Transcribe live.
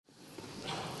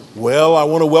Well, I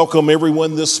want to welcome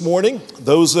everyone this morning,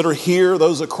 those that are here,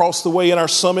 those across the way in our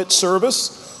summit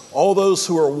service, all those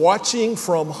who are watching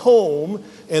from home,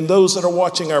 and those that are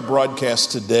watching our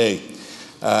broadcast today.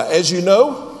 As you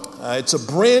know, it's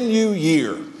a brand new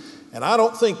year, and I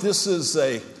don't think this is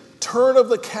a turn of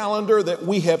the calendar that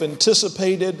we have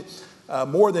anticipated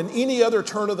more than any other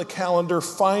turn of the calendar.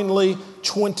 Finally,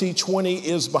 2020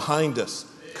 is behind us.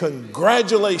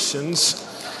 Congratulations.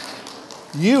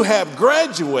 You have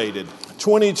graduated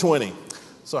 2020.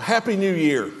 So happy new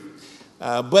year.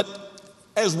 But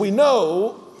as we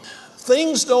know,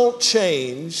 things don't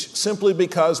change simply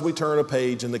because we turn a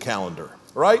page in the calendar,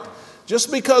 right? Just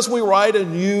because we write a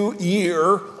new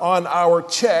year on our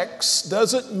checks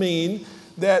doesn't mean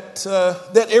that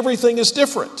everything is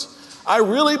different. I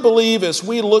really believe as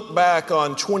we look back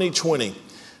on 2020,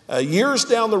 years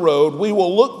down the road, we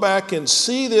will look back and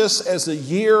see this as a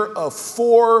year of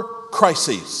four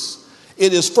crises.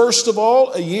 It is, first of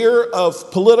all, a year of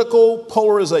political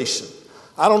polarization.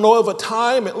 I don't know of a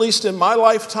time, at least in my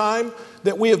lifetime,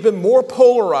 that we have been more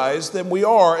polarized than we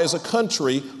are as a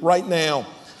country right now.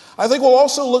 I think we'll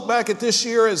also look back at this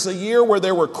year as a year where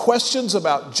there were questions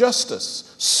about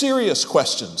justice, serious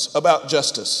questions about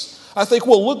justice. I think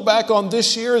we'll look back on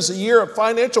this year as a year of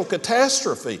financial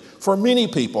catastrophe for many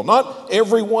people. Not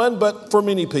everyone, but for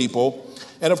many people.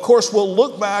 And of course, we'll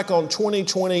look back on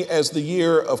 2020 as the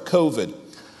year of COVID.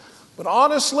 But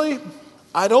honestly,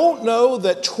 I don't know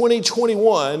that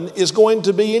 2021 is going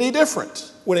to be any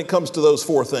different when it comes to those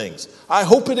four things. I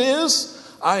hope it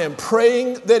is. I am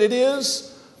praying that it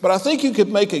is. But I think you could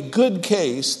make a good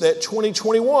case that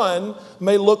 2021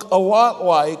 may look a lot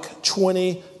like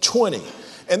 2020.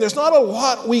 And there's not a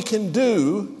lot we can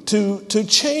do to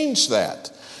change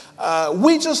that.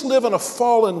 We just live in a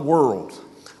fallen world.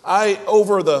 I,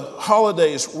 over the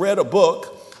holidays, read a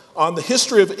book on the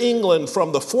history of England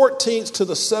from the 14th to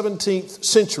the 17th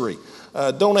century.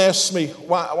 Don't ask me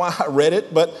why I read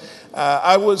it, but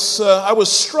I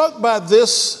was struck by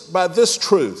this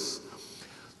truth.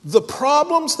 The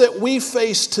problems that we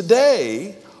face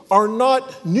today are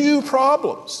not new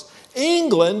problems.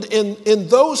 England in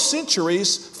those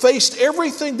centuries faced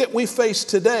everything that we face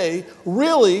today,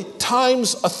 really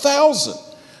times 1,000.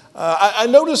 I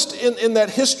noticed in that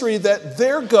history that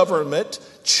their government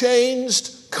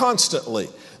changed constantly.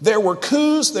 There were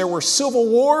coups, there were civil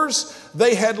wars,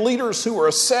 they had leaders who were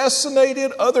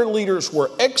assassinated, other leaders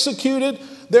were executed.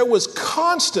 There was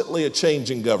constantly a change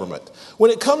in government.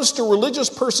 When it comes to religious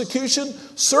persecution,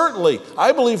 certainly,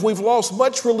 I believe we've lost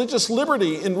much religious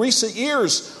liberty in recent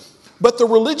years. But the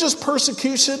religious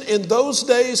persecution in those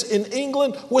days in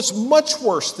England was much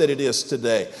worse than it is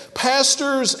today.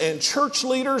 Pastors and church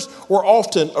leaders were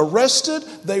often arrested,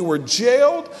 they were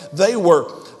jailed, they were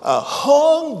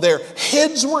hung, their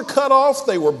heads were cut off,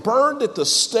 they were burned at the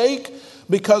stake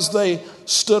because they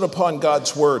stood upon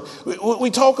God's word. We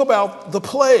talk about the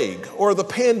plague or the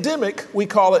pandemic, we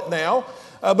call it now.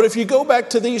 But if you go back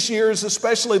to these years,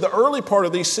 especially the early part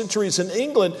of these centuries in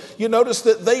England, you notice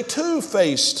that they too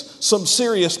faced some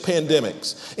serious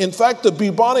pandemics. In fact, the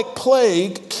bubonic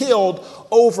plague killed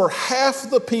over half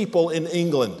the people in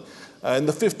England in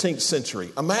the 15th century.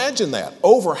 Imagine that.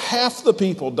 Over half the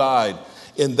people died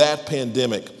in that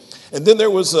pandemic. And then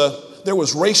there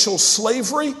was racial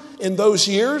slavery in those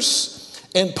years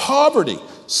and poverty.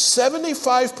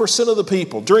 75% of the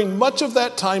people during much of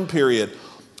that time period,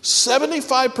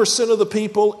 75% of the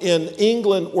people in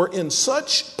England were in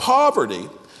such poverty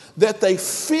that they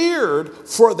feared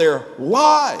for their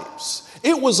lives.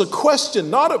 It was a question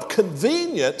not of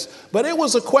convenience, but it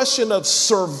was a question of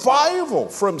survival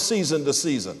from season to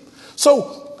season.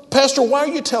 So, Pastor, why are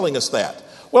you telling us that?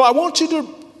 Well, I want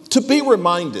you to be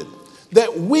reminded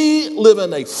that we live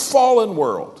in a fallen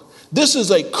world. This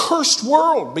is a cursed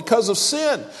world because of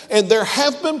sin. And there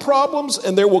have been problems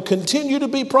and there will continue to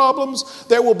be problems.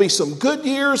 There will be some good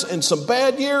years and some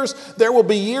bad years. There will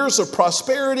be years of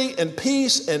prosperity and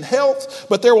peace and health.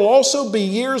 But there will also be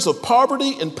years of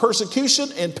poverty and persecution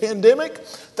and pandemic.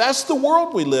 That's the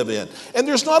world we live in. And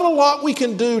there's not a lot we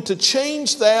can do to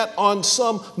change that on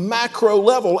some macro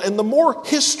level. And the more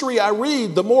history I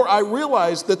read, the more I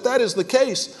realize that that is the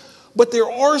case. But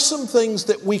there are some things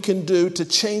that we can do to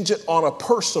change it on a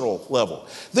personal level.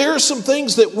 There are some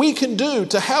things that we can do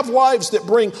to have lives that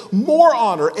bring more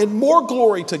honor and more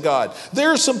glory to God.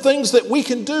 There are some things that we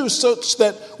can do such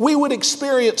that we would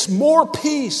experience more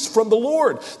peace from the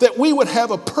Lord, that we would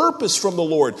have a purpose from the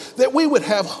Lord, that we would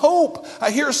have hope. I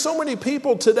hear so many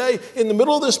people today in the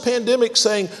middle of this pandemic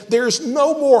saying, there's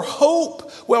no more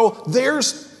hope. Well,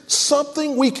 there's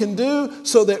something we can do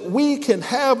so that we can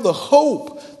have the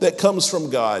hope that comes from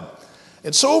God.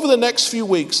 And so over the next few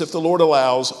weeks, if the Lord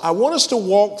allows, I want us to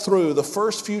walk through the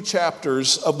first few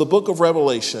chapters of the book of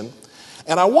Revelation,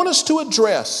 and I want us to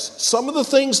address some of the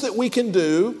things that we can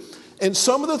do and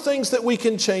some of the things that we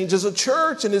can change as a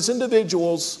church and as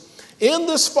individuals in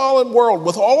this fallen world,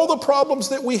 with all the problems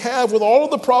that we have, with all of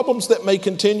the problems that may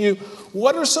continue.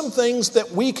 What are some things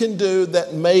that we can do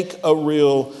that make a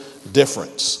real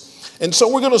difference? And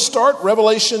so we're going to start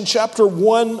Revelation chapter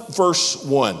 1, verse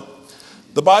 1.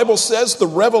 The Bible says, the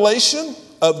revelation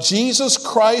of Jesus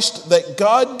Christ that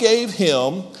God gave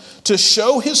him to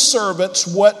show his servants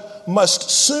what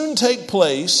must soon take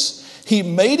place, he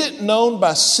made it known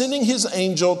by sending his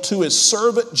angel to his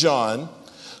servant John,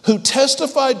 who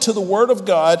testified to the word of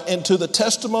God and to the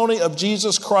testimony of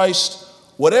Jesus Christ,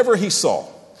 whatever he saw.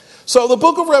 So the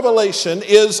book of Revelation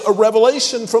is a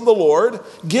revelation from the Lord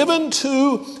given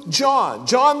to John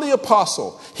the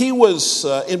apostle. He was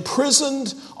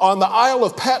imprisoned on the Isle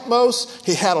of Patmos.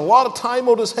 He had a lot of time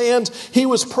on his hands. He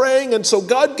was praying, and so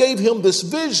God gave him this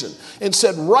vision and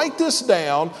said, write this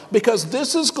down, because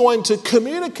this is going to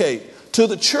communicate to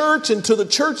the church and to the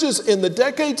churches in the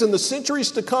decades and the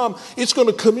centuries to come. It's going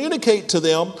to communicate to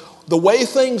them the way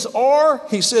things are,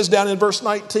 he says down in verse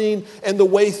 19, and the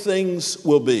way things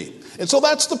will be. And so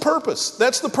that's the purpose.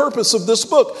 That's the purpose of this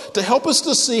book, to help us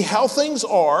to see how things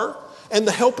are and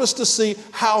to help us to see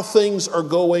how things are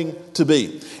going to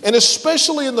be. And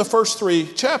especially in the first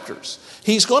 3 chapters,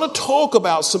 he's going to talk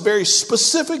about some very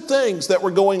specific things that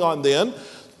were going on then,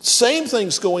 same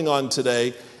things going on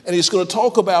today, and he's going to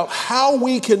talk about how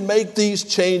we can make these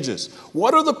changes.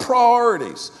 What are the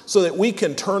priorities so that we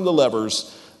can turn the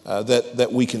levers that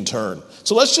we can turn.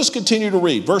 So let's just continue to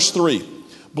read. Verse 3.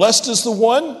 Blessed is the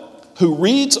one who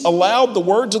reads aloud the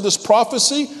words of this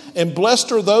prophecy, and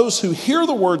blessed are those who hear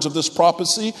the words of this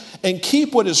prophecy and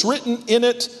keep what is written in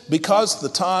it, because the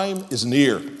time is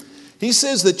near. He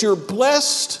says that you're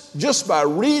blessed just by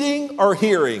reading or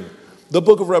hearing the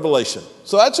book of Revelation.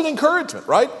 So that's an encouragement,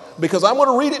 right? Because I want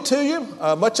to read it to you,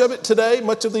 much of it today,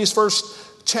 much of these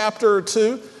first chapter or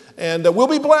two, and we'll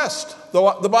be blessed.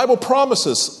 The Bible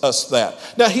promises us that.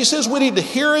 Now, he says we need to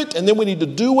hear it, and then we need to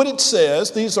do what it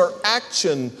says. These are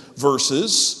action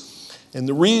verses, and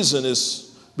the reason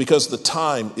is because the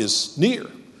time is near.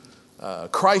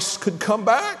 Christ could come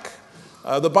back.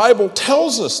 The Bible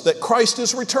tells us that Christ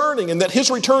is returning and that his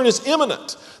return is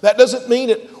imminent. That doesn't mean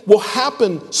it will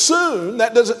happen soon.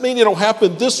 That doesn't mean it'll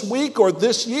happen this week or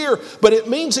this year, but it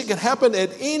means it can happen at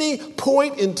any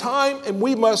point in time, and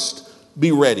we must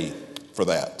be ready for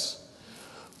that.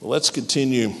 Well, let's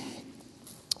continue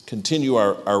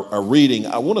our reading.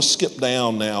 I want to skip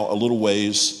down now a little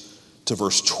ways to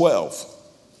verse 12.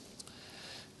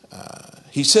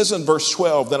 He says in verse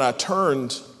 12, then I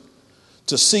turned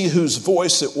to see whose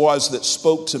voice it was that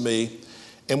spoke to me.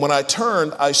 And when I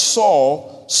turned, I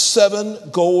saw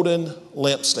 7 golden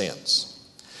lampstands.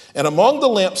 And among the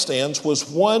lampstands was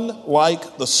one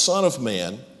like the Son of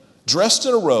Man, dressed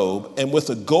in a robe and with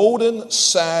a golden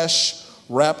sash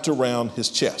wrapped around his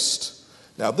chest.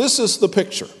 Now, this is the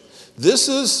picture. This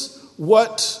is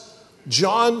what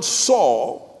John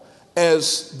saw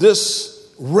as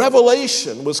this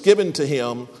revelation was given to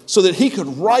him so that he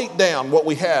could write down what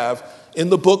we have in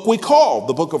the book we call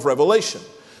the book of Revelation.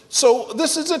 So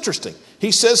this is interesting.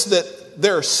 He says that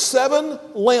there are 7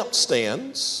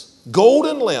 lampstands,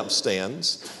 golden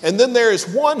lampstands, and then there is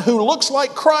one who looks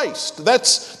like Christ.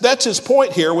 That's his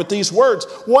point here with these words.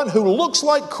 One who looks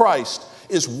like Christ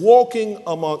is walking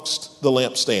amongst the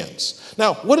lampstands.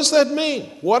 Now, what does that mean?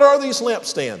 What are these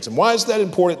lampstands, and why is that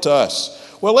important to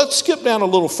us? Well, let's skip down a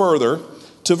little further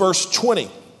to verse 20.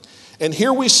 And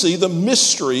here we see the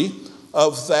mystery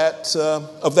of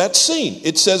that scene.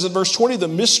 It says in verse 20, the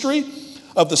mystery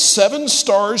of the 7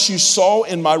 stars you saw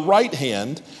in my right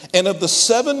hand and of the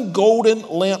 7 golden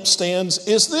lampstands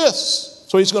is this.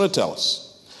 So he's going to tell us.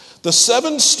 The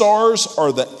 7 stars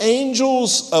are the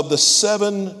angels of the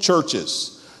 7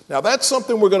 churches. Now that's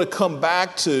something we're going to come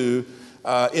back to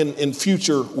in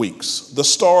future weeks. The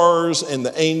stars and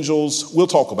the angels, we'll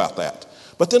talk about that.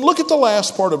 But then look at the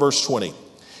last part of verse 20.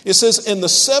 It says, and the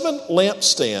 7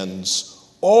 lampstands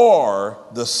are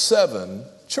the 7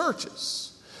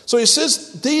 churches. So he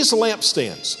says these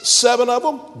lampstands, 7 of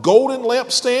them, golden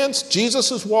lampstands,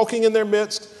 Jesus is walking in their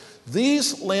midst.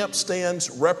 These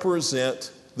lampstands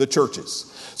represent the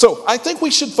churches. So I think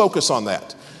we should focus on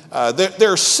that.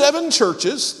 There are 7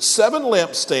 churches, 7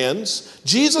 lampstands.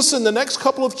 Jesus in the next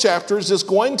couple of chapters is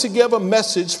going to give a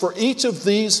message for each of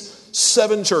these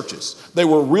 7 churches. They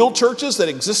were real churches that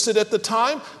existed at the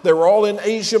time. They were all in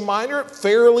Asia Minor,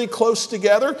 fairly close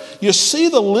together. You see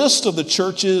the list of the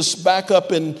churches back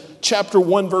up in chapter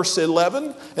 1, verse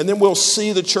 11, and then we'll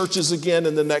see the churches again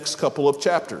in the next couple of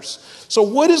chapters. So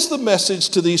what is the message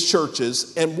to these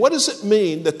churches, and what does it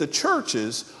mean that the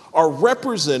churches are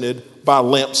represented by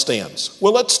lampstands?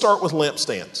 Well, let's start with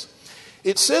lampstands.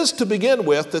 It says to begin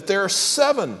with that there are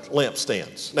 7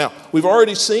 lampstands. Now, we've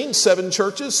already seen 7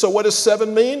 churches, so what does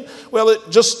 7 mean? Well, it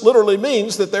just literally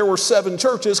means that there were 7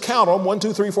 churches. Count them, 1,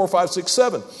 2, 3, 4, 5, 6,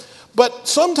 7. But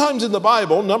sometimes in the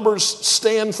Bible, numbers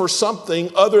stand for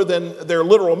something other than their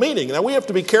literal meaning. Now, we have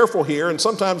to be careful here, and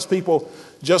sometimes people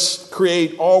just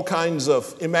create all kinds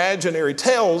of imaginary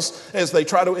tales as they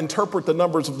try to interpret the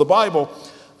numbers of the Bible.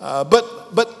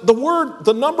 But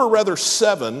the number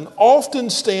 7 often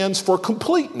stands for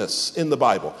completeness in the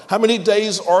Bible. How many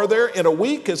days are there in a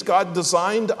week as God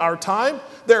designed our time?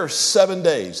 There are 7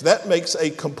 days. That makes a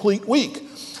complete week.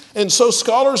 And so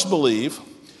scholars believe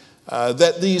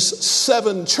that these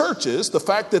 7 churches, the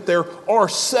fact that there are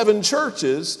 7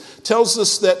 churches, tells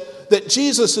us that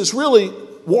Jesus is really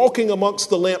walking amongst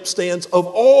the lampstands of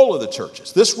all of the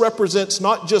churches. This represents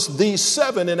not just these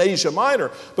 7 in Asia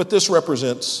Minor, but this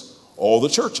represents all the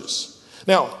churches.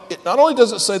 Now, it not only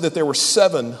does it say that there were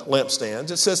 7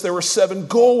 lampstands, it says there were 7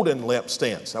 golden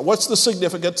lampstands. Now, what's the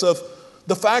significance of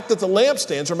the fact that the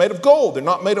lampstands are made of gold? They're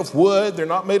not made of wood, they're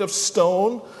not made of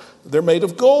stone, they're made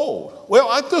of gold. Well,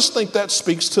 I just think that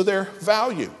speaks to their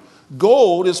value.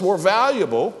 Gold is more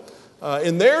valuable.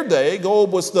 In their day,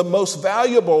 gold was the most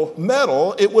valuable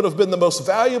metal. It would have been the most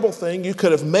valuable thing you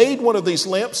could have made one of these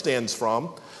lampstands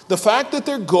from. The fact that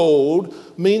they're gold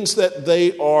means that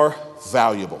they are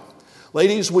valuable.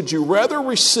 Ladies, would you rather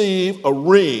receive a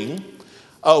ring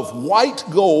of white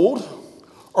gold,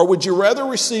 or would you rather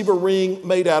receive a ring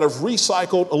made out of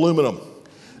recycled aluminum?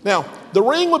 Now, the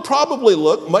ring would probably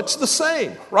look much the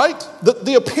same, right?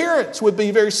 The appearance would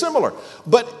be very similar.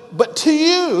 But to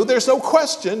you, there's no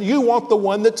question, you want the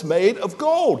one that's made of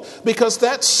gold because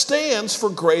that stands for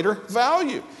greater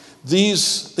value.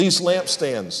 These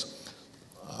lampstands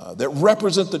that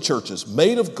represent the churches,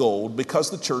 made of gold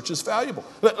because the church is valuable.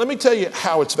 Let me tell you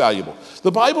how it's valuable.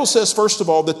 The Bible says, first of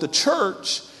all, that the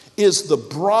church is the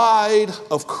bride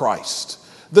of Christ.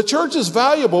 The church is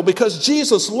valuable because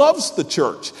Jesus loves the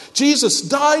church. Jesus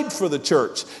died for the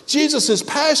church. Jesus is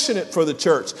passionate for the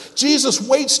church. Jesus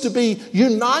waits to be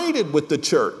united with the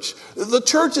church. The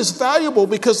church is valuable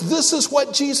because this is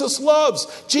what Jesus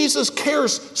loves. Jesus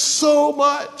cares so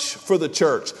much for the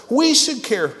church. We should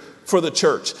care for the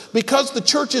church. Because the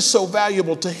church is so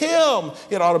valuable to him,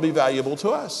 it ought to be valuable to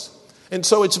us. And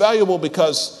so it's valuable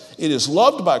because it is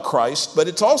loved by Christ, but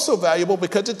it's also valuable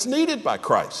because it's needed by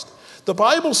Christ. The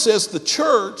Bible says the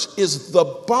church is the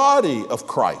body of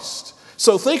Christ.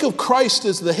 So think of Christ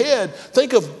as the head.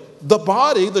 Think of the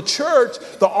body, the church,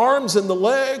 the arms and the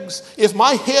legs. If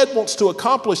my head wants to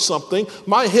accomplish something,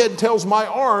 my head tells my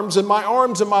arms and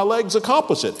my legs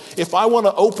accomplish it. If I want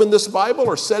to open this Bible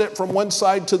or set it from one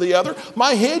side to the other,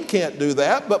 my head can't do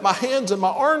that, but my hands and my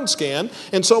arms can.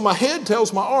 And so my head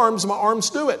tells my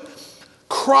arms do it.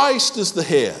 Christ is the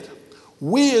head.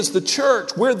 We as the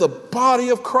church, we're the body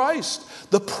of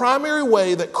Christ. The primary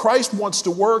way that Christ wants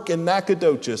to work in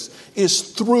Nacogdoches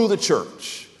is through the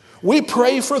church. We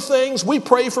pray for things. We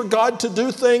pray for God to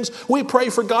do things. We pray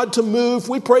for God to move.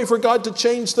 We pray for God to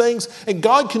change things. And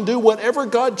God can do whatever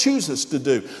God chooses to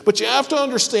do. But you have to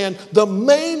understand the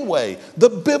main way, the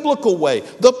biblical way,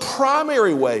 the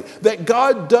primary way that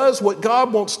God does what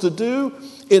God wants to do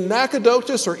in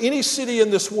Nacogdoches or any city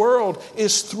in this world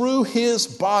is through his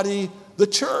body, the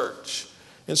church.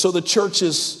 And so the church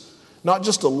is not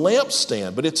just a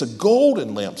lampstand, but it's a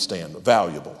golden lampstand, a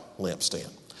valuable lampstand.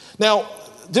 Now,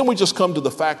 then we just come to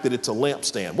the fact that it's a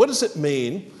lampstand. What does it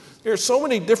mean? There are so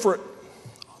many different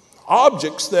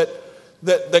objects that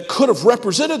could have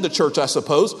represented the church, I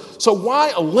suppose. So why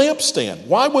a lampstand?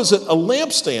 Why was it a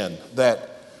lampstand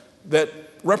that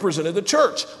represented the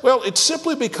church? Well, it's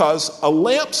simply because a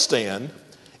lampstand,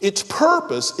 its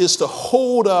purpose is to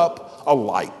hold up a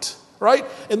light. Right?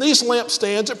 And these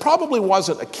lampstands, it probably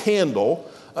wasn't a candle,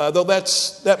 though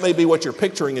that may be what you're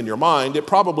picturing in your mind. It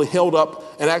probably held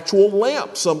up an actual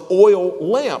lamp, some oil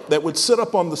lamp that would sit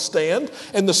up on the stand.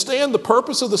 And the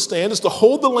purpose of the stand is to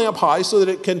hold the lamp high so that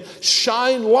it can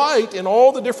shine light in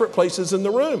all the different places in the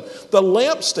room. The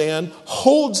lampstand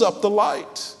holds up the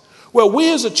light. Well,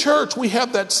 we as a church, we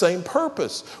have that same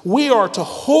purpose. We are to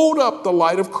hold up the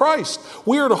light of Christ.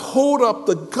 We are to hold up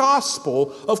the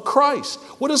gospel of Christ.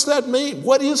 What does that mean?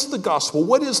 What is the gospel?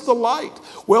 What is the light?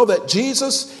 Well, that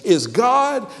Jesus is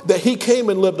God, that he came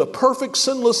and lived a perfect,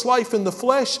 sinless life in the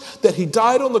flesh, that he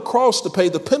died on the cross to pay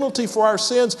the penalty for our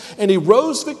sins, and he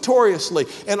rose victoriously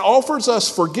and offers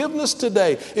us forgiveness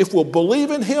today. If we'll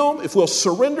believe in him, if we'll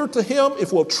surrender to him,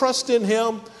 if we'll trust in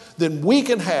him, then we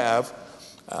can have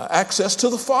access to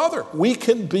the Father. We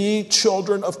can be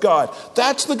children of God.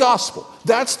 That's the gospel.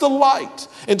 That's the light.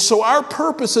 And so our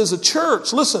purpose as a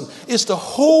church, listen, is to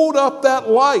hold up that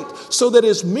light so that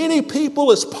as many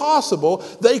people as possible,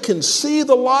 they can see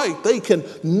the light. They can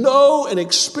know and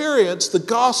experience the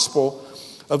gospel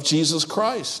of Jesus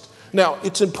Christ. Now,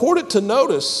 it's important to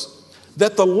notice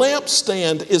that the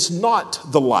lampstand is not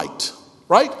the light,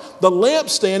 right? The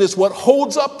lampstand is what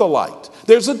holds up the light.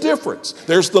 There's a difference.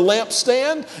 There's the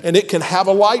lampstand, and it can have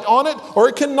a light on it, or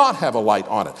it cannot have a light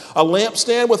on it. A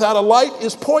lampstand without a light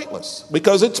is pointless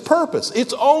because its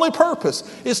only purpose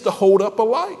is to hold up a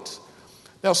light.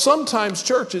 Now, sometimes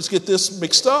churches get this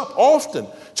mixed up. Often,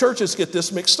 churches get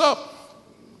this mixed up.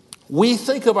 We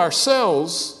think of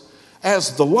ourselves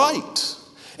as the light.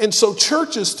 And so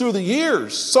churches through the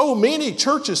years, so many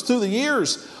churches through the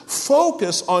years,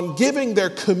 focus on giving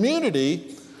their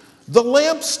community the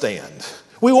lampstand.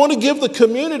 We want to give the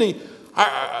community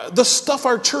the stuff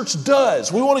our church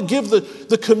does. We want to give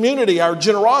the community our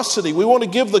generosity. We want to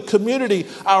give the community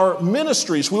our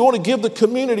ministries. We want to give the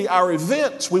community our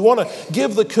events. We want to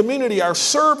give the community our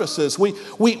services. We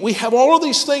have all of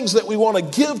these things that we want to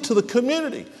give to the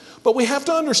community. But we have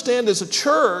to understand as a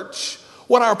church,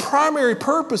 what our primary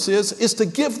purpose is to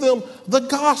give them the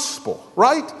gospel,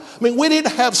 right? I mean, we need to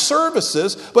have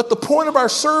services, but the point of our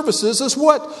services is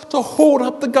what? To hold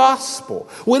up the gospel.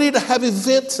 We need to have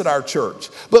events at our church.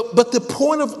 But the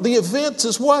point of the events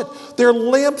is what? They're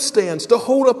lampstands to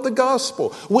hold up the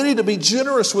gospel. We need to be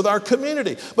generous with our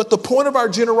community. But the point of our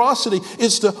generosity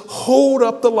is to hold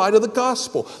up the light of the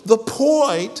gospel. The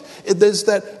point is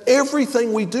that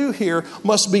everything we do here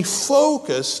must be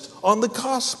focused on the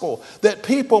gospel, that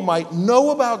people might know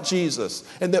about Jesus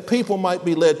and that people might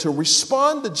be led to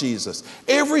respond to Jesus.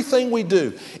 Everything we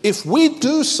do, if we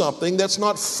do something that's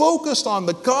not focused on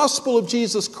the gospel of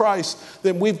Jesus Christ,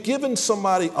 then we've given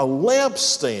somebody a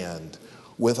lampstand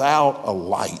without a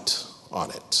light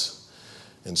on it.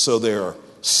 And so there are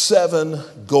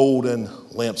 7 golden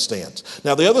lampstands.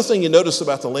 Now, the other thing you notice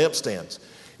about the lampstands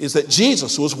is that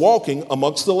Jesus was walking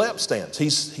amongst the lampstands.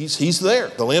 He's there.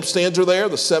 The lampstands are there,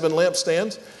 the 7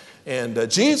 lampstands, and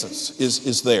Jesus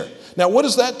is there. Now, what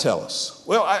does that tell us?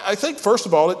 Well, I think, first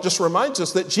of all, it just reminds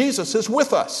us that Jesus is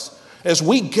with us. As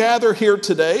we gather here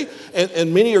today,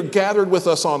 and many are gathered with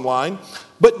us online,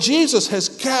 but Jesus has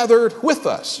gathered with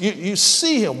us. You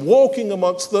see him walking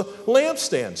amongst the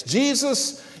lampstands.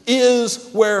 Jesus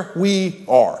is where we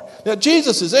are. Now,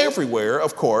 Jesus is everywhere,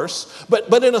 of course,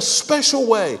 but in a special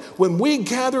way, when we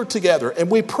gather together and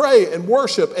we pray and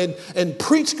worship and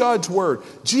preach God's word,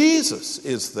 Jesus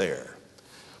is there.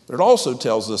 But it also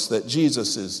tells us that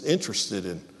Jesus is interested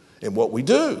in what we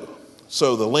do.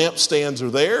 So the lampstands are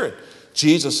there, and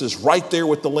Jesus is right there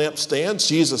with the lampstands.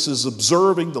 Jesus is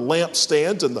observing the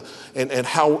lampstands and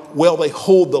how well they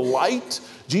hold the light.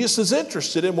 Jesus is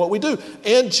interested in what we do.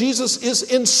 And Jesus is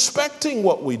inspecting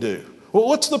what we do. Well,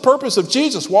 what's the purpose of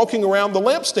Jesus walking around the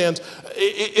lampstands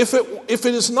if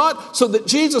it is not so that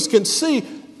Jesus can see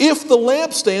if the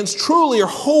lampstands truly are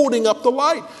holding up the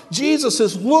light? Jesus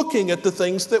is looking at the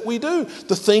things that we do,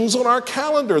 the things on our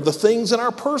calendar, the things in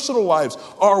our personal lives.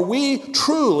 Are we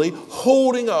truly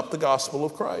holding up the gospel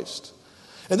of Christ?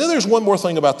 And then there's one more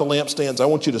thing about the lampstands I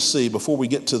want you to see before we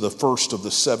get to the first of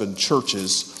the 7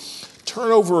 churches.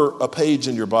 Turn over a page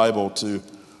in your Bible to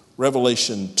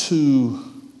Revelation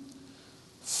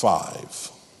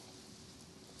 2:5.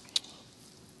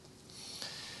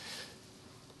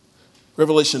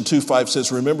 Revelation 2:5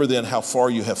 says, "Remember then how far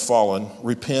you have fallen.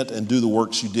 Repent and do the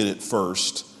works you did at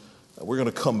first." We're going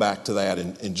to come back to that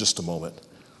in just a moment.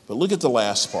 But look at the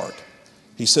last part.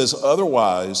 He says,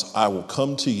 "Otherwise I will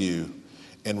come to you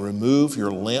and remove your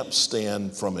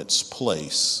lampstand from its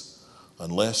place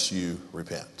unless you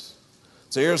repent."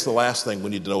 So here's the last thing we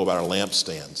need to know about our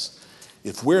lampstands.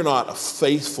 If we're not a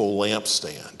faithful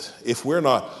lampstand, if we're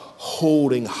not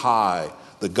holding high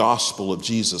the gospel of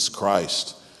Jesus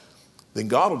Christ, then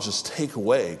God will just take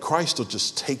away, Christ will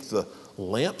just take the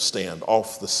lampstand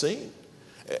off the scene.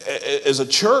 As a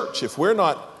church, if we're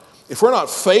not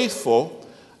faithful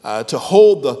to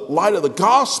hold the light of the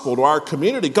gospel to our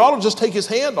community, God will just take his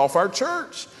hand off our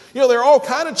church. There are all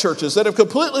kinds of churches that have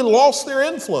completely lost their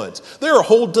influence. There are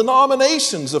whole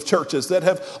denominations of churches that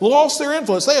have lost their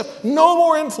influence. They have no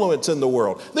more influence in the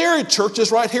world. There are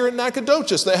churches right here in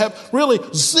Nacogdoches that have really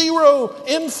zero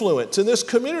influence in this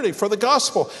community for the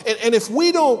gospel. And if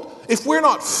we're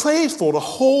not faithful to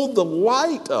hold the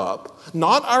light up,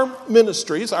 not our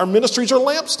ministries are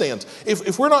lampstands.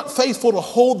 If we're not faithful to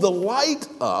hold the light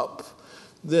up,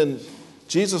 then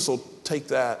Jesus will take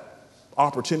that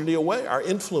opportunity away. Our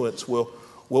influence will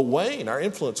wane. Our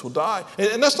influence will die.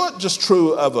 And that's not just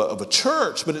true of a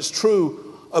church, but it's true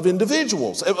of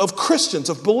individuals, of Christians,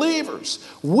 of believers.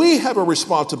 We have a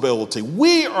responsibility.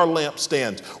 We are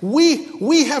lampstands.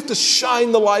 We have to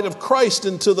shine the light of Christ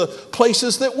into the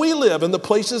places that we live and the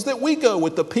places that we go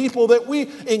with the people that we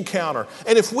encounter.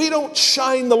 And if we don't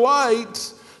shine the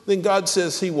light, then God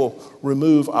says he will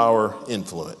remove our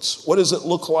influence. What does it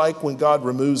look like when God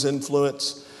removes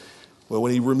influence? Well,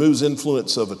 when he removes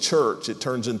influence of a church, it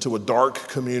turns into a dark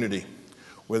community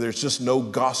where there's just no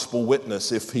gospel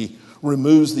witness. If he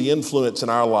removes the influence in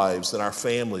our lives, then our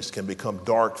families can become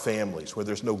dark families where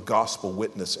there's no gospel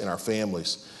witness in our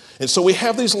families. And so we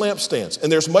have these lampstands,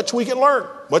 and there's much we can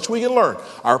learn,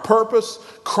 Our purpose,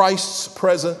 Christ's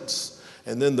presence,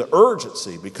 and then the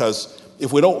urgency, because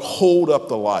if we don't hold up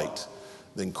the light,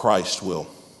 then Christ will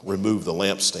remove the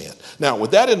lampstand. Now,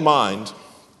 with that in mind,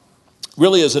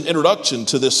 really as an introduction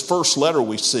to this first letter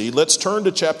we see, let's turn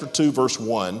to chapter 2, verse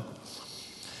 1,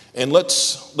 and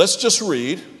let's just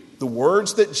read the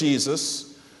words that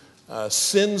Jesus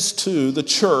sends to the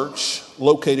church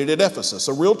located at Ephesus,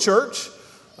 a real church,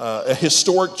 a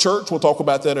historic church. We'll talk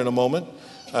about that in a moment.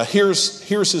 Here's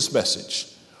his message.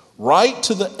 Write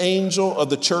to the angel of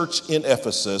the church in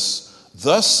Ephesus,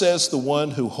 thus says the one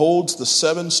who holds the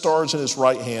 7 stars in his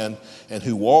right hand and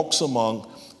who walks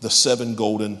among the 7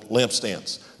 golden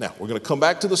lampstands. Now, we're going to come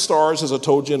back to the stars, as I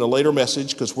told you in a later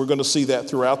message, because we're going to see that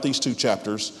throughout these 2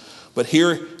 chapters. But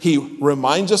here he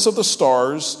reminds us of the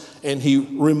stars and he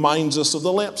reminds us of the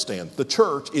lampstand. The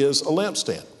church is a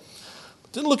lampstand.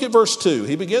 But then look at verse 2.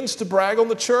 He begins to brag on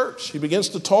the church. He begins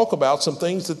to talk about some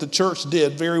things that the church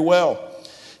did very well.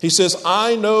 He says,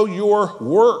 I know your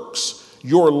works,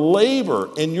 your labor,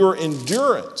 and your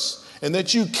endurance, and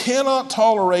that you cannot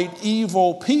tolerate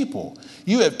evil people.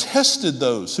 You have tested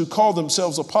those who call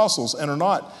themselves apostles and are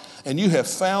not, and you have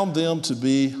found them to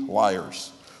be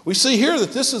liars. We see here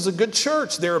that this is a good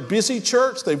church. They're a busy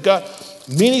church. They've got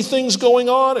many things going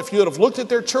on. If you would have looked at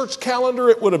their church calendar,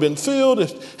 it would have been filled.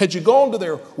 Had you gone to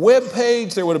their web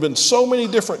page, there would have been so many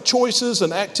different choices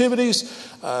and activities.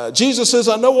 Jesus says,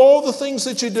 I know all the things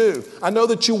that you do. I know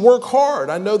that you work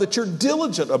hard. I know that you're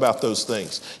diligent about those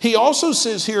things. He also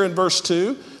says here in verse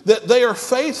 2 that they are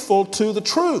faithful to the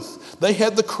truth. They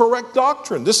had the correct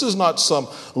doctrine. This is not some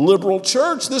liberal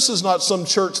church. This is not some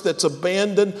church that's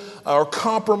abandoned or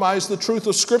compromised the truth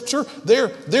of Scripture.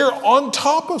 They're on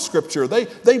top of Scripture.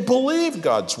 They believe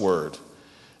God's word.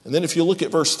 And then if you look at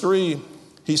verse 3,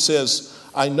 he says,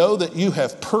 I know that you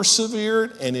have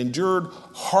persevered and endured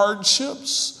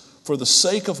hardships for the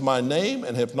sake of my name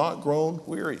and have not grown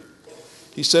weary.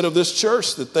 He said of this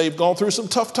church that they've gone through some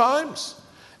tough times.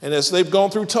 And as they've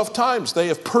gone through tough times, they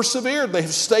have persevered. They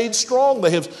have stayed strong. They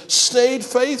have stayed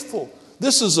faithful.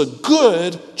 This is a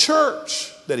good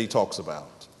church that he talks about.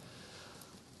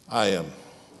 I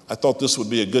thought this would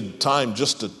be a good time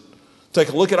just to take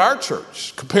a look at our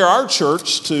church. Compare our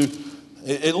church to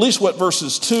at least what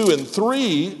verses 2 and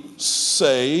 3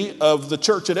 say of the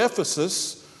church at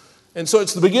Ephesus. And so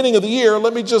it's the beginning of the year.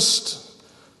 Let me just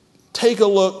take a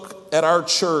look at our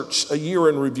church, a year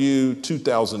in review,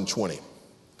 2020.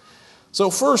 So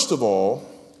first of all,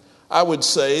 I would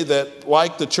say that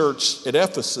like the church at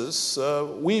Ephesus,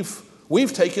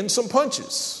 we've taken some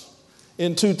punches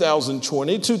in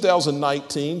 2020,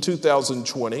 2019,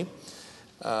 2020.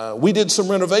 We did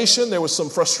some renovation. There was some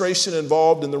frustration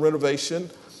involved in the renovation.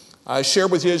 I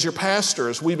shared with you as your pastor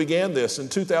as we began this in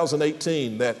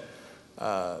 2018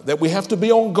 that we have to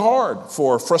be on guard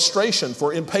for frustration,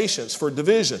 for impatience, for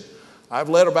division. I've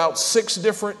led about 6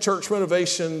 different church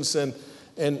renovations and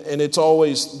it's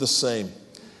always the same.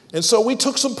 And so we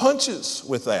took some punches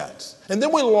with that. And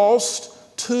then we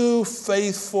lost 2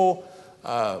 faithful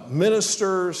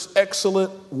ministers,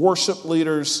 excellent worship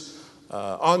leaders,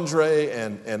 Andre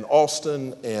and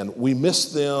Austin, and we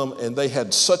missed them, and they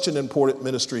had such an important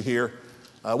ministry here.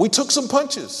 We took some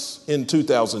punches in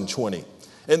 2020.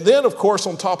 And then, of course,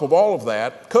 on top of all of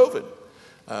that, COVID.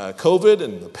 COVID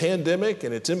and the pandemic,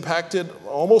 and it's impacted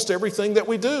almost everything that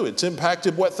we do. It's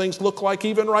impacted what things look like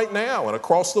even right now and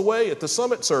across the way at the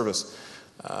summit service.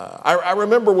 I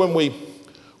remember when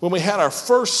we had our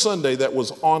first Sunday that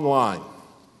was online.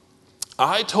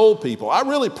 I told people, I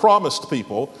really promised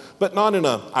people, but not in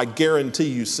a I guarantee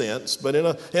you sense, but in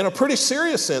a pretty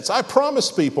serious sense. I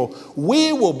promised people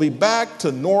we will be back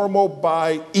to normal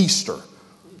by Easter.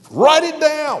 Write it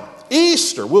down.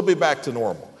 Easter, we'll be back to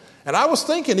normal. And I was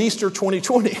thinking Easter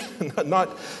 2020, not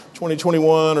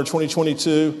 2021 or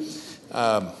 2022.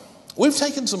 We've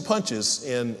taken some punches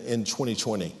in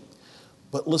 2020.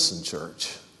 But listen,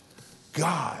 church,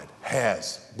 God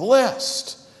has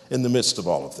blessed in the midst of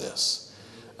all of this.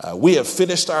 We have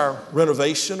finished our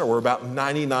renovation, or we're about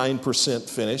 99%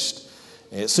 finished.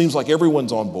 And it seems like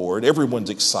everyone's on board. Everyone's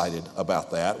excited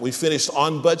about that. We finished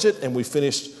on budget, and we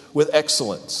finished with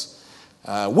excellence.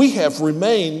 We have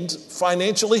remained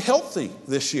financially healthy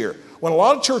this year. When a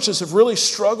lot of churches have really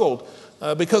struggled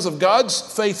because of God's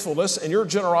faithfulness and your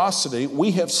generosity,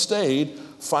 we have stayed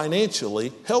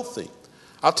financially healthy.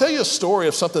 I'll tell you a story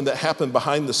of something that happened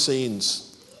behind the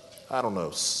scenes,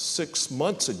 6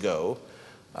 months ago.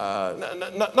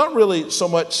 Not really so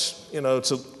much,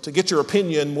 to get your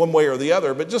opinion one way or the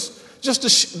other, but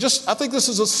just I think this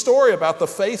is a story about the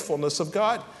faithfulness of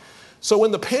God. So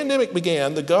when the pandemic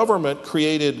began, the government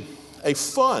created a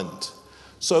fund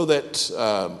so that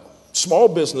small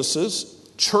businesses,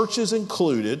 churches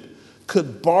included,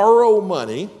 could borrow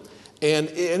money and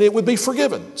it would be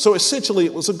forgiven. So essentially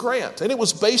it was a grant, and it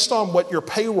was based on what your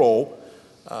payroll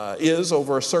is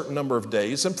over a certain number of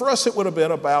days. And for us, it would have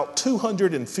been about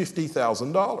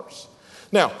 $250,000.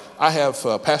 Now, I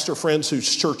have pastor friends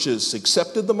whose churches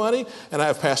accepted the money, and I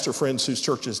have pastor friends whose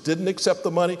churches didn't accept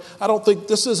the money. I don't think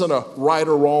this isn't a right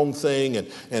or wrong thing,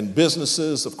 and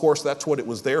businesses, of course, that's what it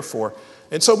was there for.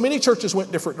 And so many churches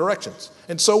went different directions.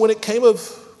 And so when it came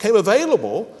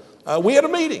available, we had a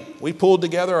meeting. We pulled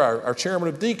together our chairman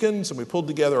of deacons, and we pulled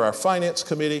together our finance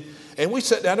committee, and we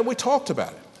sat down and we talked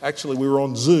about it. Actually, we were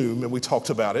on Zoom, and we talked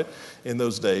about it in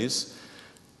those days.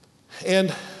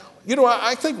 And,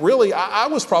 I think really I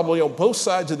was probably on both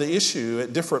sides of the issue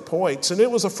at different points, and it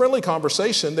was a friendly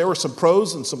conversation. There were some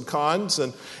pros and some cons,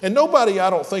 and nobody, I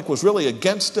don't think, was really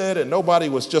against it, and nobody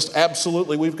was just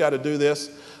absolutely, we've got to do this.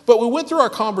 But we went through our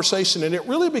conversation, and it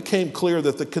really became clear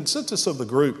that the consensus of the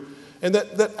group, and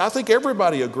that I think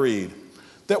everybody agreed,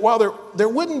 that while there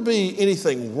wouldn't be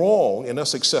anything wrong in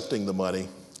us accepting the money,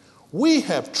 we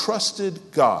have trusted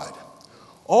God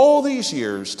all these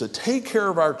years to take care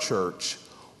of our church.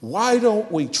 Why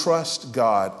don't we trust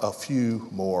God a few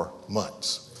more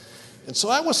months? And so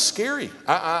that was scary.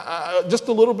 I just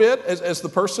a little bit as the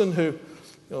person who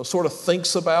sort of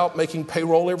thinks about making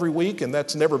payroll every week, and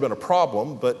that's never been a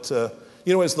problem. But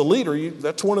as the leader,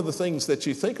 that's one of the things that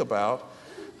you think about.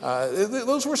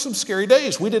 Those were some scary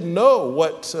days. We didn't know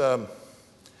what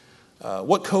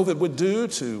COVID would do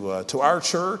to our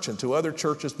church and to other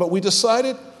churches, but we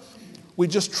decided we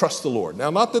just trust the Lord. Now,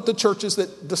 not that the churches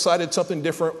that decided something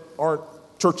different aren't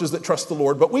churches that trust the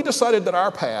Lord, but we decided that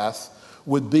our path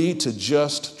would be to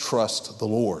just trust the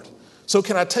Lord. So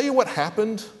can I tell you what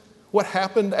happened? What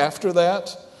happened after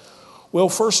that? Well,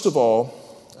 first of all,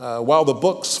 while the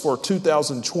books for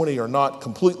 2020 are not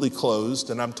completely closed,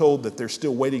 and I'm told that they're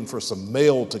still waiting for some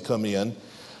mail to come in,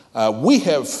 you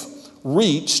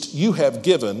have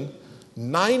given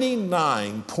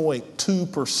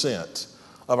 99.2%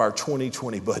 of our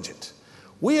 2020 budget.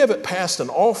 We haven't passed an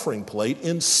offering plate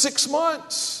in 6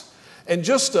 months. And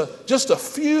just a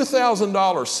few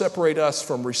 $1,000s separate us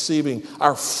from receiving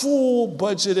our full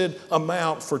budgeted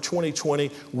amount for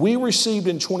 2020. We received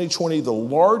in 2020 the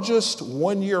largest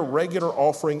one-year regular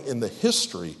offering in the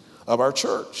history of our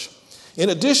church.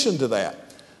 In addition to that,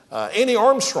 Annie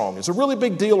Armstrong is a really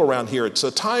big deal around here. It's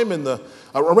a time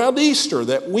around Easter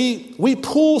that we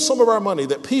pool some of our money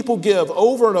that people give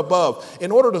over and above in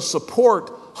order to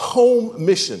support home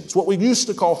missions, what we used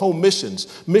to call home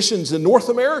missions in North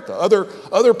America,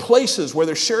 other places where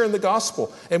they're sharing the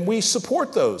gospel, and we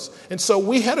support those. And so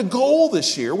we had a goal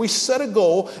this year. We set a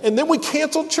goal, and then we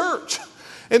canceled church.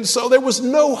 And so there was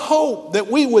no hope that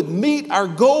we would meet our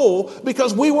goal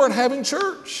because we weren't having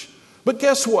church. But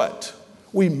guess what?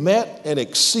 We met and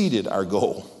exceeded our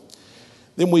goal.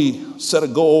 Then we set a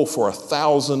goal for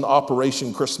 1,000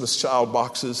 Operation Christmas Child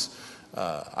boxes.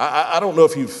 I don't know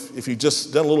if you've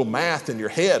just done a little math in your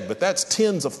head, but that's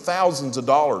tens of thousands of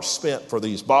dollars spent for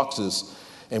these boxes,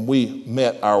 and we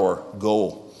met our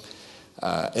goal.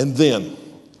 And then,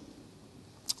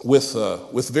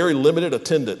 with very limited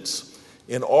attendance,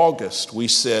 in August we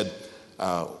said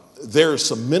there are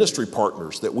some ministry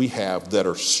partners that we have that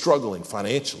are struggling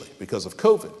financially because of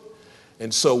COVID.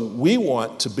 And so we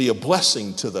want to be a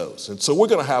blessing to those. And so we're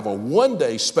going to have a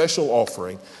one-day special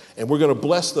offering, and we're going to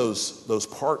bless those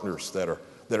partners that are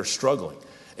struggling.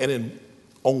 And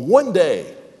on one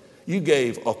day, you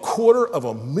gave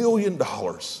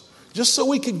 $250,000 just so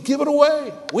we could give it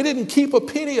away. We didn't keep a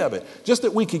penny of it, just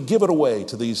that we could give it away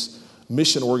to these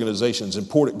mission organizations,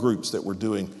 important groups that were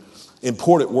doing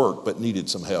important work but needed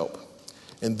some help.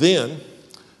 And then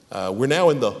we're now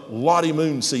in the Lottie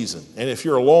Moon season. And if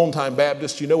you're a longtime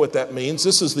Baptist, you know what that means.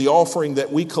 This is the offering that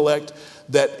we collect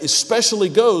that especially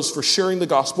goes for sharing the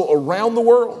gospel around the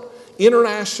world,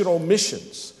 international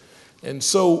missions. And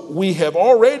so we have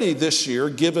already this year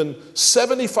given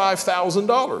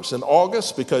 $75,000. In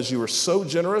August, because you were so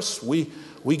generous, we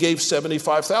gave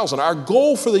 $75,000. Our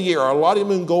goal for the year, our Lottie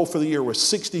Moon goal for the year was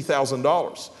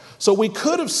 $60,000. So we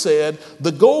could have said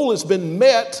the goal has been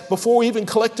met before we even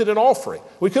collected an offering.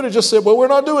 We could have just said, well, we're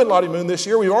not doing Lottie Moon this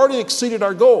year. We've already exceeded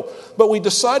our goal. But we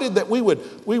decided that we would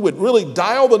really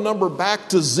dial the number back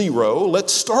to zero.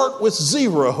 Let's start with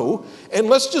zero and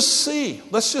let's just see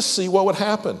what would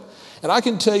happen. And I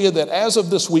can tell you that as of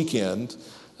this weekend,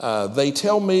 they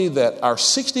tell me that our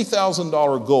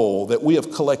 $60,000 goal, that we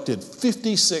have collected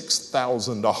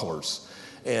 $56,000.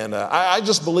 And I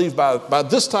just believe by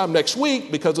this time next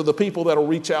week, because of the people that will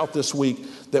reach out this week,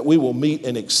 that we will meet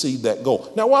and exceed that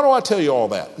goal. Now, why do I tell you all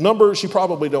that? Numbers, you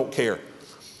probably don't care.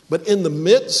 But in the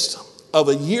midst of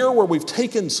a year where we've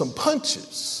taken some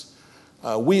punches,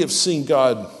 we have seen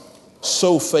God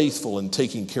so faithful in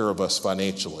taking care of us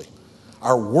financially.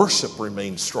 Our worship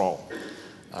remains strong.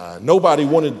 Nobody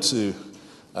wanted to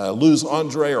lose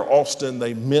Andre or Austin.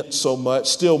 They meant so much,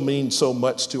 still mean so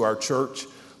much to our church.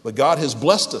 But God has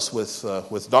blessed us with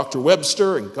Dr.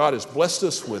 Webster, and God has blessed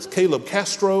us with Caleb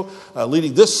Castro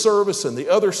leading this service and the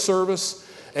other service.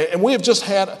 And we have just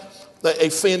had a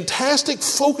fantastic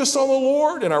focus on the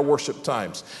Lord in our worship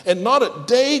times. And not a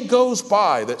day goes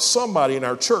by that somebody in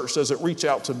our church doesn't reach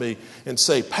out to me and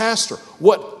say, Pastor,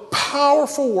 what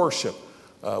powerful worship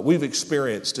we've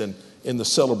experienced in the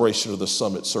celebration of the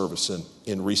summit service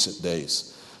in recent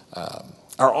days.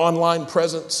 Our online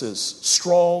presence is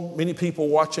strong. Many people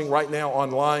watching right now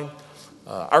online.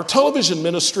 Our television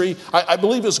ministry, I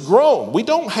believe, has grown. We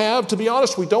don't have, to be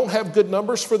honest, we don't have good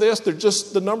numbers for this. They're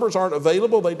just, the numbers aren't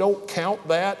available. They don't count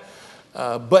that.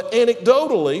 But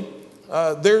anecdotally,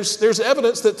 there's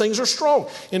evidence that things are strong.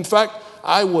 In fact,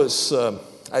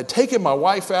 I'd taken my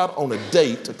wife out on a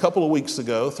date a couple of weeks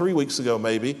ago, 3 weeks ago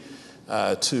maybe,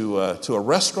 to a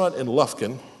restaurant in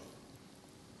Lufkin.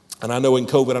 And I know in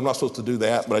COVID I'm not supposed to do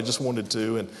that, but I just wanted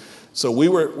to. And so we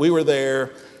were there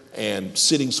and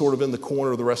sitting sort of in the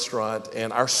corner of the restaurant.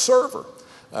 And our server,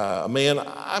 a man,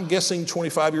 I'm guessing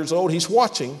 25 years old, he's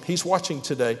watching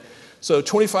today. So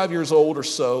 25 years old or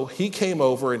so, he came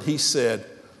over and he said,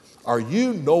 "Are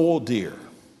you Noel Deere?"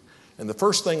 And the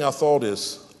first thing I thought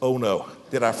is, oh no,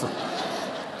 did I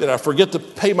forget to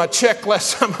pay my check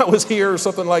last time I was here or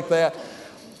something like that?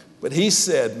 But he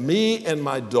said, "Me and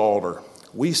my daughter,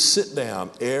 we sit down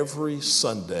every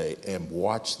Sunday and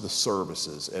watch the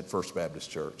services at First Baptist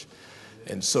Church."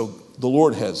 And so the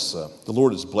Lord has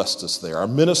blessed us there. Our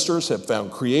ministers have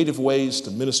found creative ways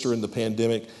to minister in the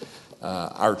pandemic.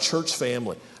 Our church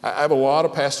family, I have a lot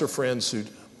of pastor friends who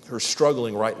are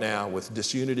struggling right now with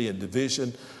disunity and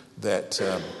division that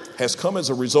has come as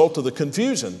a result of the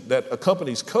confusion that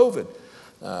accompanies COVID.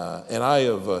 And I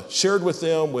have shared with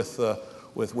them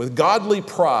with godly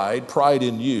pride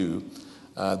in you,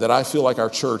 that I feel like our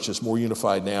church is more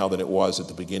unified now than it was at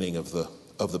the beginning of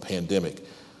the pandemic.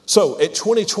 So in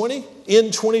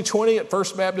 2020 at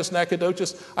First Baptist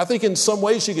Nacogdoches, I think in some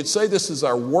ways you could say this is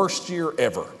our worst year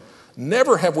ever.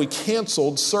 Never have we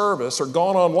canceled service or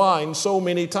gone online so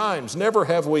many times. Never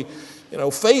have we,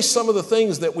 faced some of the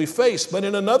things that we faced. But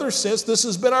in another sense, this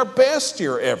has been our best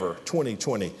year ever,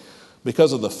 2020,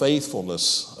 because of the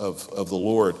faithfulness of the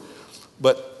Lord.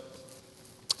 But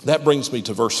that brings me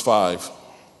to verse 5.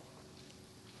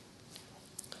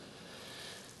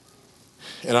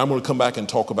 And I'm going to come back and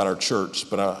talk about our church,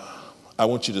 but I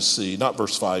want you to see, not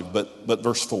verse 5, but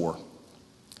verse 4.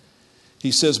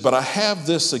 He says, "But I have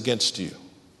this against you."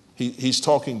 He's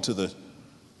talking to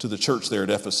the church there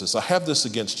at Ephesus. "I have this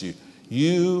against you.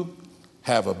 You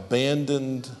have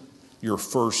abandoned your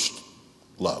first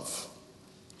love."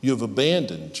 You have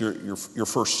abandoned your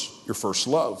first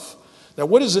love. Now,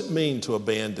 what does it mean to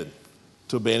abandon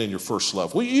your first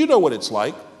love? Well, you know what it's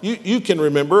like. You can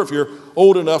remember, if you're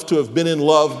old enough to have been in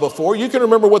love before, you can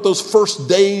remember what those first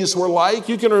days were like.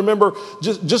 You can remember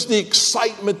just the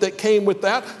excitement that came with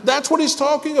that. That's what he's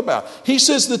talking about. He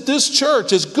says that this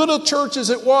church, as good a church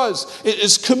as it was,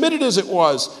 as committed as it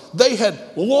was, they had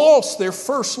lost their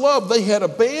first love. They had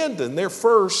abandoned their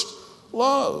first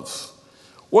love.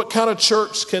 What kind of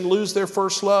church can lose their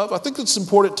first love? I think it's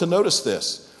important to notice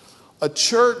this. A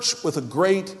church with a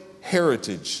great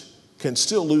heritage can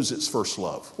still lose its first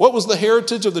love. What was the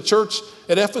heritage of the church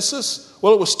at Ephesus?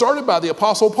 Well, it was started by the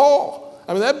Apostle Paul.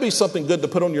 I mean, that'd be something good to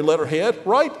put on your letterhead,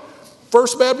 right?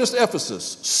 First Baptist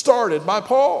Ephesus, started by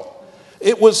Paul.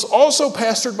 It was also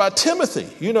pastored by Timothy.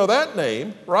 You know that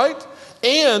name, right?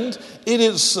 And it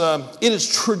is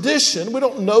tradition, we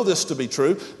don't know this to be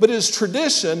true, but it is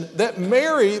tradition that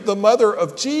Mary, the mother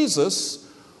of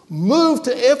Jesus, moved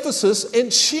to Ephesus,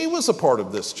 and she was a part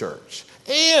of this church.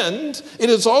 And it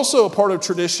is also a part of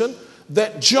tradition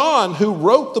that John, who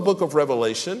wrote the book of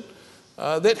Revelation,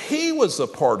 that he was a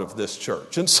part of this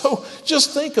church. And so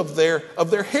just think of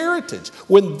their heritage.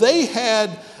 When they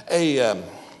had a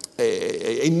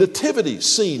nativity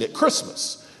scene at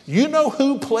Christmas, you know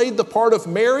who played the part of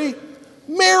Mary?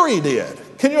 Mary did.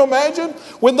 Can you imagine?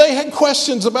 When they had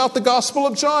questions about the Gospel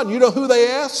of John, you know who they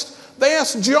asked? They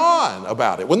asked John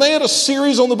about it. When they had a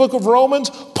series on the book of Romans,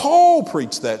 Paul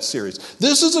preached that series.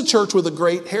 This is a church with a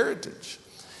great heritage.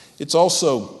 It's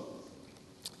also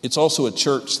a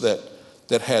church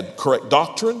that had correct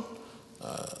doctrine.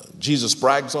 Jesus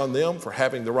brags on them for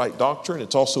having the right doctrine.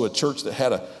 It's also a church that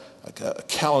had a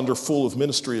calendar full of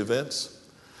ministry events.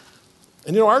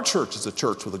 And you know, our church is a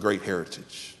church with a great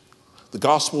heritage. The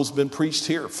gospel's been preached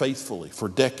here faithfully for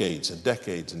decades and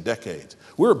decades and decades.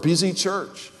 We're a busy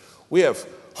church. We have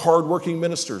hardworking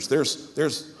ministers.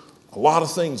 There's a lot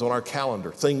of things on our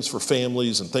calendar, things for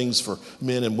families and things for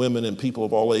men and women and people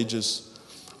of all ages.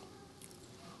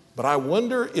 But I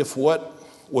wonder if what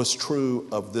was true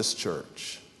of this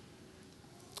church,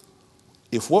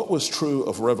 if what was true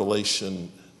of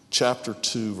Revelation chapter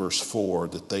 2, verse 4,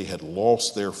 that they had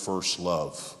lost their first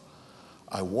love,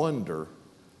 I wonder,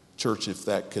 church, if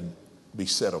that could be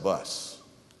said of us.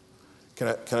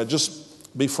 Can I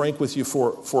just be frank with you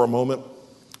for a moment?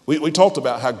 We talked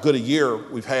about how good a year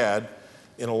we've had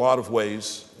in a lot of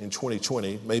ways in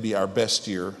 2020, maybe our best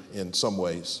year in some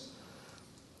ways.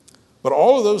 But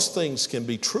all of those things can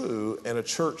be true, and a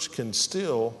church can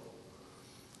still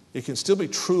be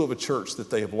true of a church that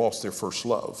they have lost their first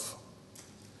love.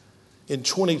 In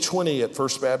 2020 at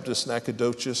First Baptist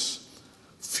Nacogdoches,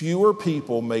 fewer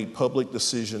people made public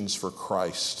decisions for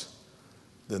Christ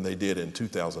than they did in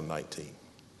 2019.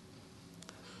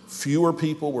 Fewer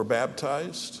people were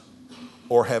baptized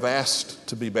or have asked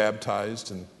to be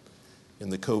baptized in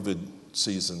the COVID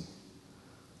season.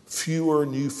 Fewer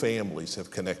new families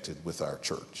have connected with our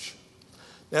church.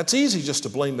 Now, it's easy just to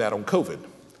blame that on COVID.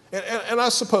 And I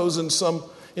suppose in some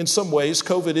ways,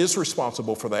 COVID is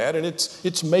responsible for that, and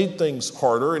it's made things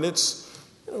harder, and it's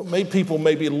made people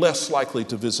maybe less likely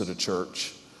to visit a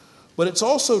church. But it's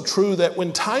also true that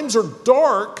when times are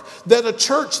dark, that a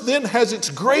church then has its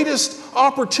greatest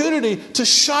opportunity to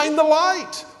shine the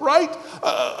light, right?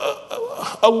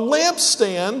 A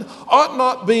lampstand ought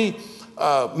not be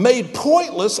made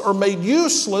pointless or made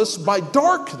useless by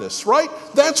darkness, right?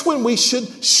 That's when we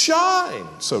should shine,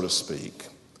 so to speak.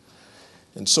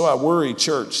 And so I worry,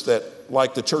 church, that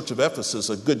like the church of Ephesus,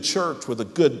 a good church with a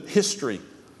good history,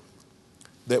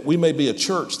 that we may be a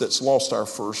church that's lost our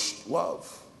first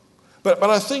love. But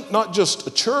I think not just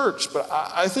a church, but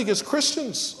I think as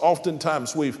Christians,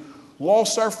 oftentimes we've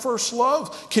lost our first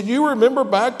love. Can you remember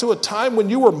back to a time when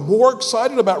you were more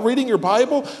excited about reading your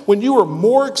Bible, when you were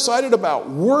more excited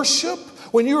about worship,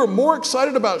 when you were more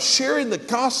excited about sharing the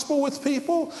gospel with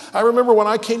people? I remember when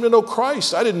I came to know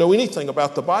Christ, I didn't know anything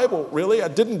about the Bible, really. I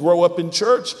didn't grow up in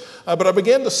church, but I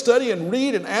began to study and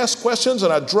read and ask questions,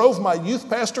 and I drove my youth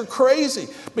pastor crazy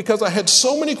because I had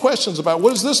so many questions about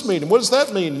what does this mean and what does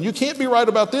that mean? And you can't be right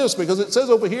about this because it says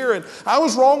over here, and I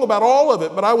was wrong about all of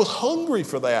it, but I was hungry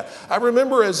for that. I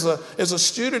remember as a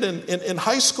student in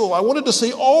high school, I wanted to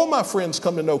see all my friends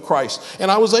come to know Christ, and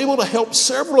I was able to help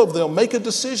several of them make a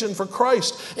decision for Christ.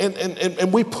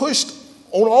 And we pushed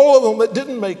on all of them that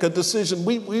didn't make a decision.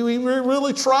 We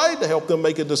really tried to help them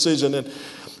make a decision. And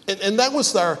that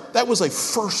was a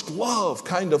first love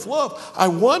kind of love. I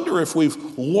wonder if we've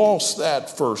lost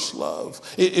that first love.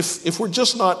 If we're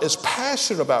just not as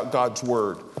passionate about God's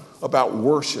word, about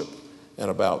worship,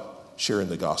 and about sharing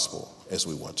the gospel as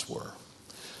we once were.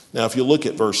 Now, if you look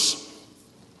at verse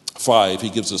 5,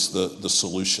 he gives us the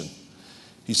solution.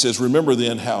 He says, remember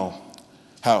then how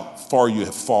far you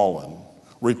have fallen.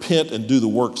 Repent and do the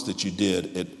works that you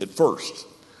did at first.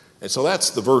 And so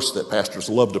that's the verse that pastors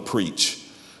love to preach.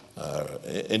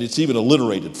 And it's even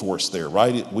alliterated for us there,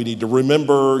 right? We need to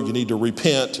remember, you need to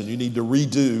repent, and you need to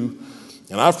redo.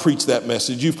 And I've preached that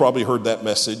message. You've probably heard that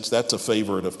message. That's a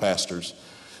favorite of pastors.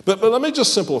 But let me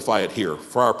just simplify it here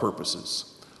for our purposes.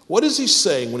 What is he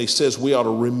saying when he says we ought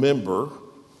to remember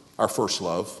our first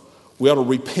love? We ought to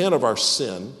repent of our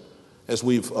sin. as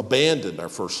we've abandoned our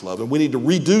first love, and we need to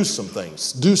redo some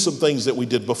things, do some things that we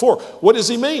did before. What does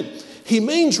he mean? He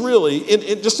means really,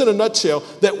 just in a nutshell,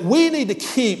 that we need to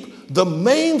keep the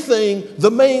main thing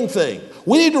the main thing.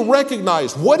 We need to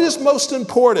recognize what is most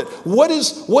important, what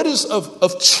is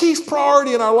of chief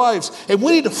priority in our lives, and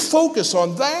we need to focus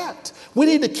on that. We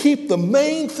need to keep the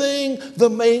main thing the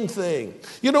main thing.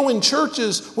 You know, when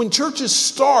churches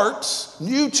start,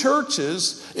 new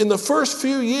churches, in the first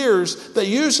few years, they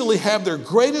usually have their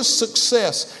greatest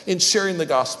success in sharing the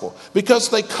gospel because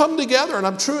they come together, and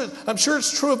I'm sure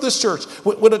it's true of this church.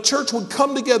 When a church would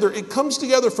come together, it comes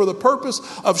together for the purpose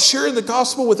of sharing the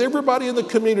gospel with everybody in the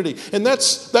community, and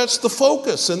that's the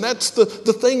focus, and that's the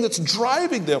thing that's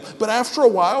driving them. But after a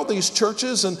while, these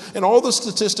churches, and all the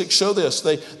statistics show this,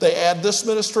 they add this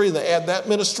ministry, and they add that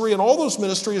ministry, and all those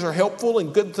ministries are helpful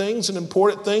and good things and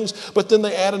important things, but then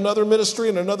they add another ministry,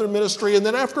 and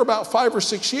then after about 5 or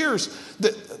 6 years,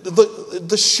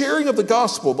 the sharing of the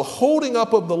gospel, the holding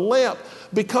up of the lamp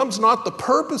becomes not the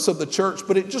purpose of the church,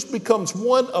 but it just becomes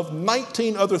one of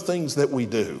 19 other things that we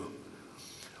do.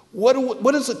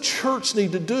 What does a church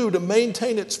need to do to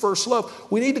maintain its first love?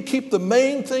 We need to keep the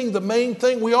main thing the main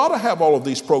thing. We ought to have all of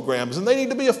these programs, and they need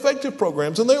to be effective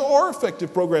programs, and they are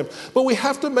effective programs. But we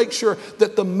have to make sure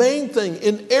that the main thing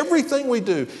in everything we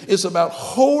do is about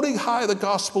holding high the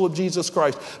gospel of Jesus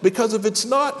Christ. Because if it's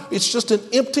not, it's just an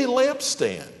empty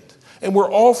lampstand. And we're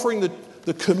offering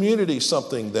the community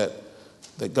something that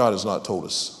God has not told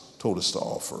us to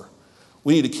offer.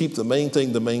 We need to keep the main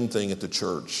thing at the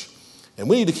church. And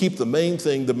we need to keep the main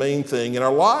thing in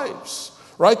our lives,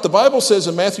 right? The Bible says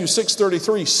in Matthew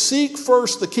 6:33, seek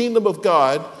first the kingdom of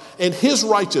God and his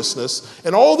righteousness,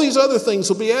 and all these other things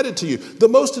will be added to you. The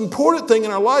most important thing in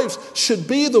our lives should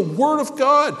be the Word of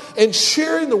God and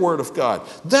sharing the Word of God.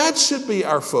 That should be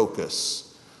our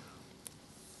focus.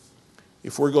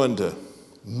 If we're going to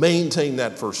maintain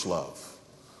that first love,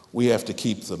 we have to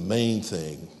keep the main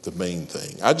thing the main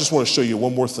thing. I just want to show you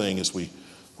one more thing as we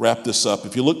wrap this up.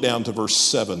 If you look down to verse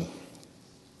 7,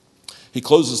 he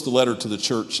closes the letter to the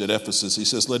church at Ephesus. He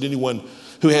says, let anyone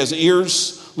who has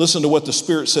ears listen to what the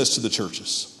Spirit says to the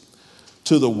churches.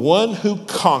 To the one who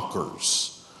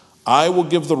conquers, I will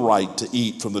give the right to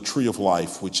eat from the tree of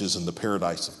life, which is in the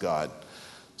paradise of God.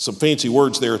 Some fancy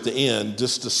words there at the end,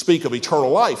 just to speak of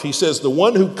eternal life. He says, the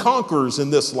one who conquers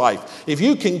in this life. If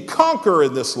you can conquer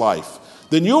in this life,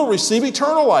 then you'll receive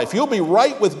eternal life. You'll be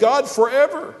right with God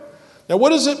forever. Now,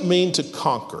 what does it mean to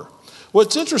conquer? Well,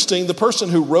 it's interesting. The person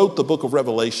who wrote the book of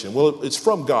Revelation, well, it's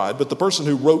from God, but the person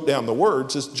who wrote down the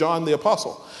words is John the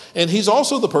Apostle. And he's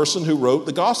also the person who wrote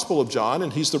the Gospel of John,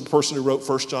 and he's the person who wrote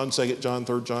 1 John, 2 John,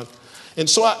 3 John. And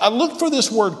so I looked for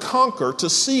this word conquer to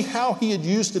see how he had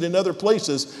used it in other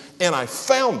places, and I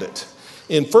found it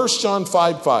in 1 John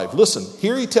 5:5. Listen,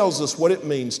 here he tells us what it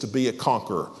means to be a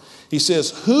conqueror. He says,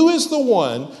 who is the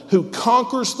one who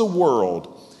conquers the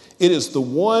world? It is the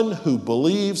one who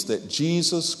believes that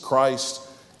Jesus Christ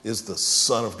is the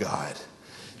Son of God.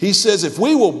 He says if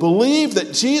we will believe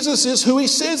that Jesus is who he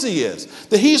says he is,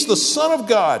 that he's the Son of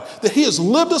God, that he has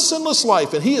lived a sinless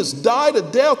life, and he has died a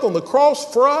death on the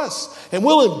cross for us, and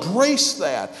we'll embrace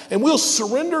that, and we'll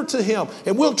surrender to him,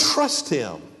 and we'll trust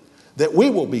him, that we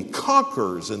will be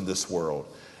conquerors in this world,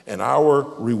 and our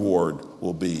reward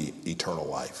will be eternal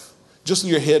life. Just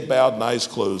with your head bowed and eyes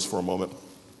closed for a moment.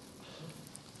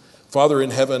 Father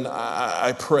in heaven,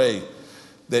 I pray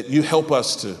that you help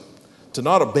us to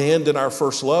not abandon our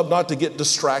first love, not to get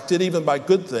distracted even by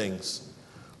good things.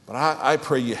 But I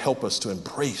pray you help us to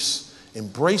embrace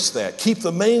that. Keep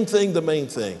the main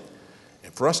thing,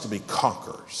 and for us to be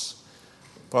conquerors.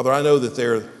 Father, I know that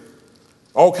there are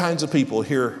all kinds of people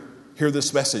hear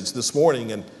this message this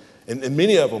morning, and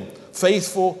many of them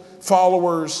faithful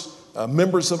followers,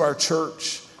 members of our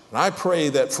church. And I pray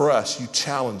that for us, you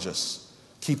challenge us.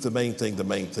 Keep the main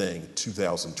thing,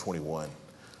 2021.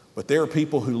 But there are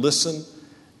people who listen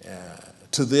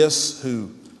to this who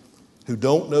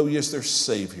don't know you as their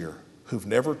Savior, who've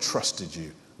never trusted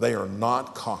you. They are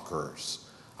not conquerors.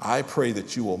 I pray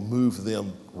that you will move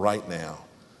them right now,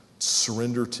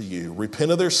 surrender to you,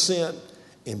 repent of their sin,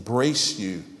 embrace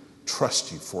you,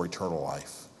 trust you for eternal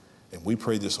life. And we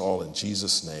pray this all in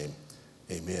Jesus' name.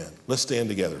 Amen. Let's stand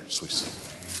together as we sing.